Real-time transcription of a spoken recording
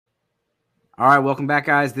All right, welcome back,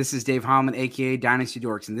 guys. This is Dave Holman, a.k.a. Dynasty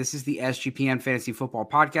Dorks, and this is the SGPN Fantasy Football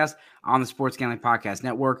Podcast on the Sports Gambling Podcast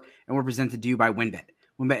Network, and we're presented to you by WynnBET.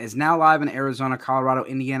 WynnBET is now live in Arizona, Colorado,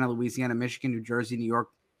 Indiana, Louisiana, Michigan, New Jersey, New York,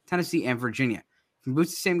 Tennessee, and Virginia. From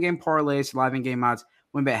boost to same-game parlays to live in-game odds,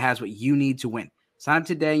 WynnBET has what you need to win. Sign up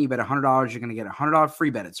today, and you bet $100, you're going to get a $100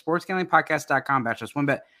 free bet at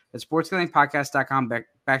sportsgamblingpodcast.com/WynnBET. That's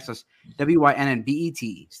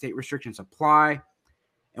sportsgamblingpodcast.com/WYNNBET. State restrictions apply.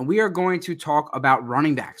 And we are going to talk about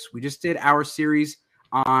running backs. We just did our series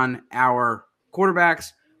on our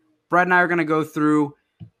quarterbacks. Brett and I are going to go through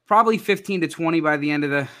probably 15 to 20 by the end of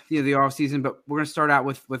the offseason, but we're going to start out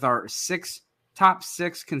with our top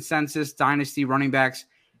six consensus dynasty running backs.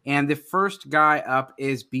 And the first guy up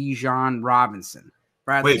is Bijan Robinson.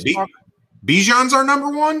 Brad, wait, Bijan's our number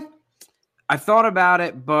one? I thought about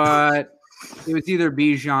it, but it was either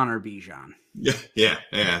Bijan or Bijan. Yeah.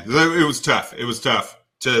 It was tough.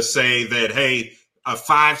 To say that, hey, a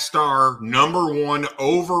 5-star number one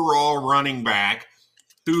overall running back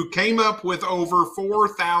who came up with over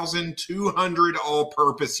 4,200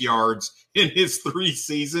 all-purpose yards in his 3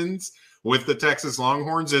 seasons with the Texas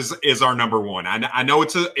Longhorns is our number one. I know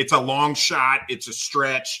it's a long shot. It's a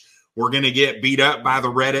stretch. We're going to get beat up by the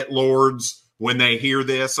Reddit lords when they hear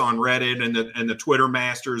this on Reddit and the Twitter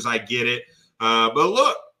masters. I get it. But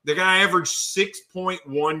look, the guy averaged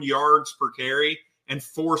 6.1 yards per carry and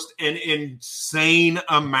forced an insane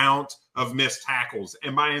amount of missed tackles.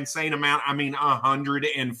 And by insane amount, I mean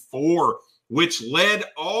 104, which led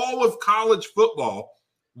all of college football,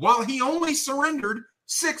 while he only surrendered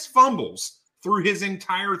 6 fumbles through his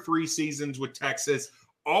entire 3 seasons with Texas.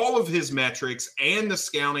 All of his metrics and the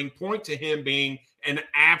scouting point to him being an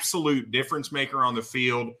absolute difference maker on the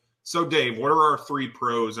field. So, Dave, what are our 3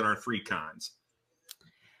 pros and our 3 cons?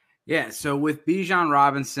 Yeah, so with Bijan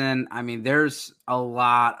Robinson, I mean, there's a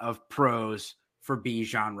lot of pros for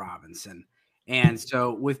Bijan Robinson. And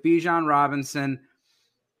so with Bijan Robinson,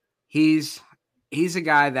 he's a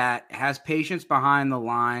guy that has patience behind the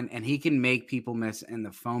line, and he can make people miss in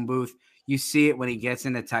the phone booth. You see it when he gets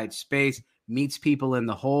into tight space, meets people in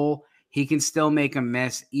the hole. He can still make a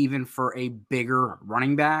miss even for a bigger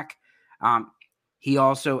running back. He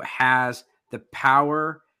also has the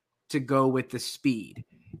power to go with the speed.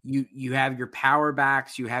 You have your power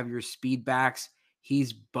backs, you have your speed backs.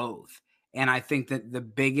 He's both. And I think that the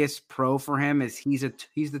biggest pro for him is he's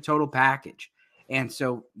the total package. And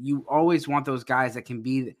so you always want those guys that can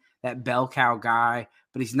be that bell cow guy,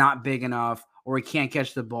 but he's not big enough, or he can't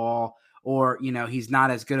catch the ball, or, he's not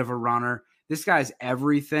as good of a runner. This guy's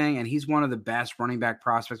everything, and he's one of the best running back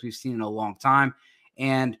prospects we've seen in a long time.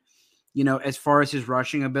 And, as far as his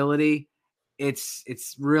rushing ability,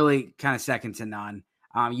 it's really kind of second to none.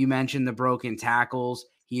 You mentioned the broken tackles.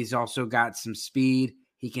 He's also got some speed.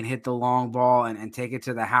 He can hit the long ball and take it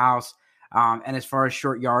to the house. And as far as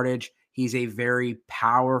short yardage, he's a very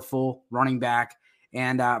powerful running back.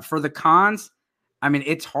 And for the cons, I mean,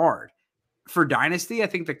 it's hard. For Dynasty, I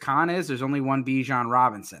think the con is there's only one Bijan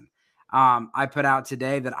Robinson. I put out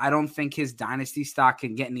today that I don't think his Dynasty stock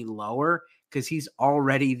can get any lower because he's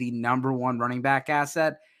already the number one running back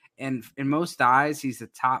asset. And in most eyes, he's the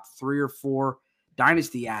top 3 or 4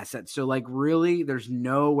 Dynasty assets. So really there's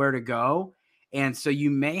nowhere to go. And so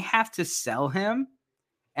you may have to sell him.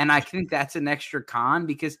 And I think that's an extra con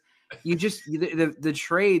because you just, the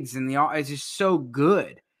trades and it's just so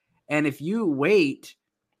good. And if you wait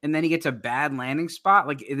and then he gets a bad landing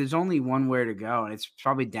spot, there's only one way to go. And it's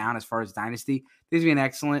probably down as far as Dynasty. This would be an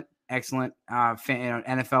excellent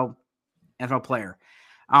NFL player.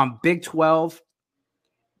 Big 12.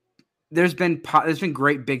 There's been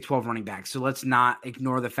great Big 12 running backs, so let's not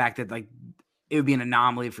ignore the fact that it would be an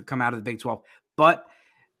anomaly if it come out of the Big 12. But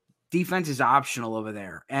defense is optional over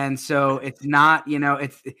there, and so it's not.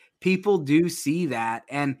 It's people do see that,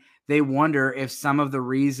 and they wonder if some of the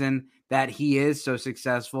reason that he is so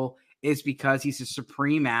successful is because he's a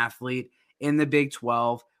supreme athlete in the Big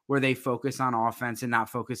 12, where they focus on offense and not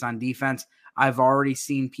focus on defense. I've already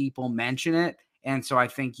seen people mention it, and so I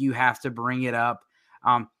think you have to bring it up.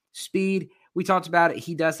 Speed, we talked about it.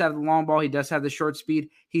 He does have the long ball. He does have the short speed.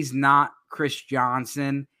 He's not Chris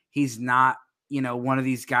Johnson. He's not, one of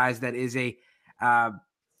these guys that is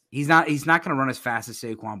he's not going to run as fast as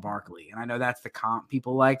Saquon Barkley. And I know that's the comp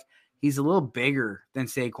people like. He's a little bigger than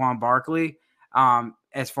Saquon Barkley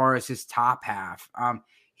as far as his top half.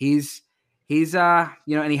 He's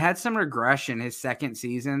and he had some regression his second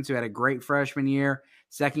season. So he had a great freshman year.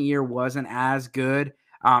 Second year wasn't as good.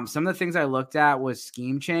 Some of the things I looked at was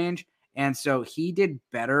scheme change. And so he did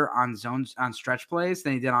better on stretch plays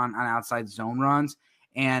than he did on outside zone runs.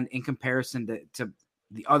 And in comparison to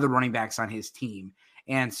the other running backs on his team.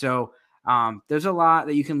 And so there's a lot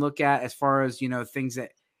that you can look at as far as, things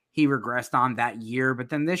that he regressed on that year. But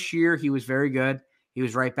then this year, he was very good. He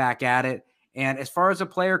was right back at it. And as far as a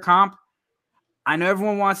player comp, I know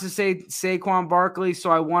everyone wants to say Saquon Barkley, so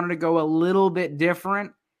I wanted to go a little bit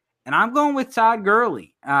different. And I'm going with Todd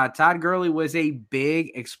Gurley. Todd Gurley was a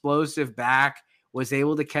big, explosive back, was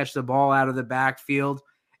able to catch the ball out of the backfield,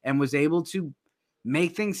 and was able to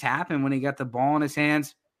make things happen when he got the ball in his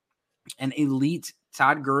hands. An elite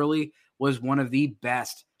Todd Gurley was one of the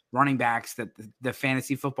best running backs that the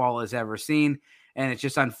fantasy football has ever seen. And it's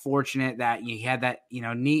just unfortunate that he had that,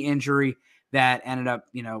 knee injury that ended up,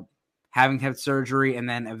 having to have surgery and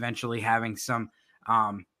then eventually having some,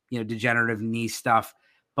 degenerative knee stuff.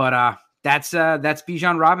 But that's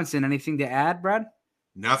Bijan Robinson. Anything to add, Brad?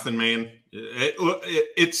 Nothing, man.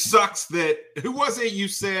 It sucks that, who was it you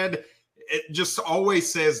said, it just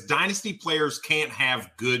always says dynasty players can't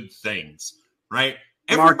have good things, right?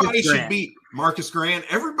 Everybody should be Marcus Grant.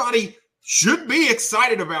 Everybody should be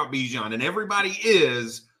excited about Bijan, and everybody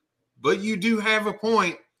is, but you do have a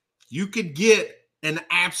point. You could get an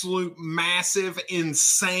absolute massive,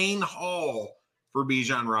 insane haul for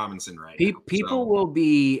Bijan Robinson right now. People will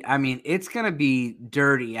be, it's going to be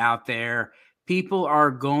dirty out there. People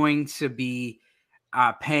are going to be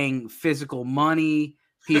paying physical money.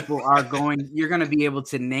 People are you're going to be able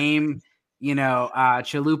to name,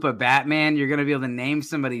 Chalupa Batman. You're going to be able to name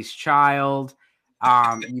somebody's child.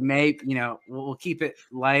 You may, we'll keep it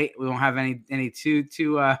light. We won't have any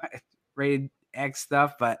too rated X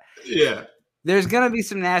stuff, but yeah, there's going to be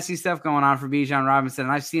some nasty stuff going on for Bijan Robinson.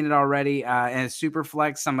 And I've seen it already. In a super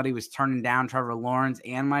flex, somebody was turning down Trevor Lawrence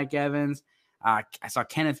and Mike Evans. I saw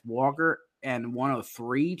Kenneth Walker and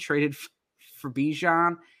 103 traded for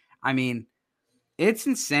Bijan. It's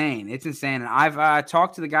insane. It's insane. And I've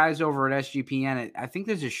talked to the guys over at SGPN. I think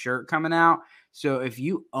there's a shirt coming out. So if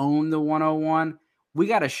you own the 101, we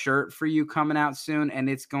got a shirt for you coming out soon. And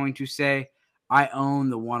it's going to say, I own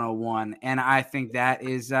the 101. And I think that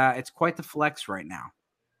is, it's quite the flex right now.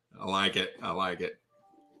 I like it. All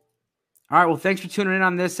right. Well, thanks for tuning in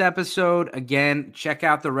on this episode. Again, check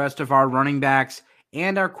out the rest of our running backs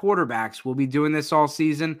and our quarterbacks. We'll be doing this all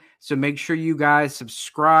season. So make sure you guys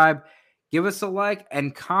subscribe, give us a like,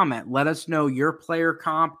 and comment. Let us know your player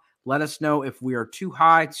comp. Let us know if we are too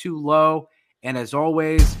high, too low. And as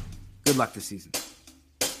always, good luck this season.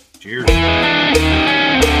 Cheers.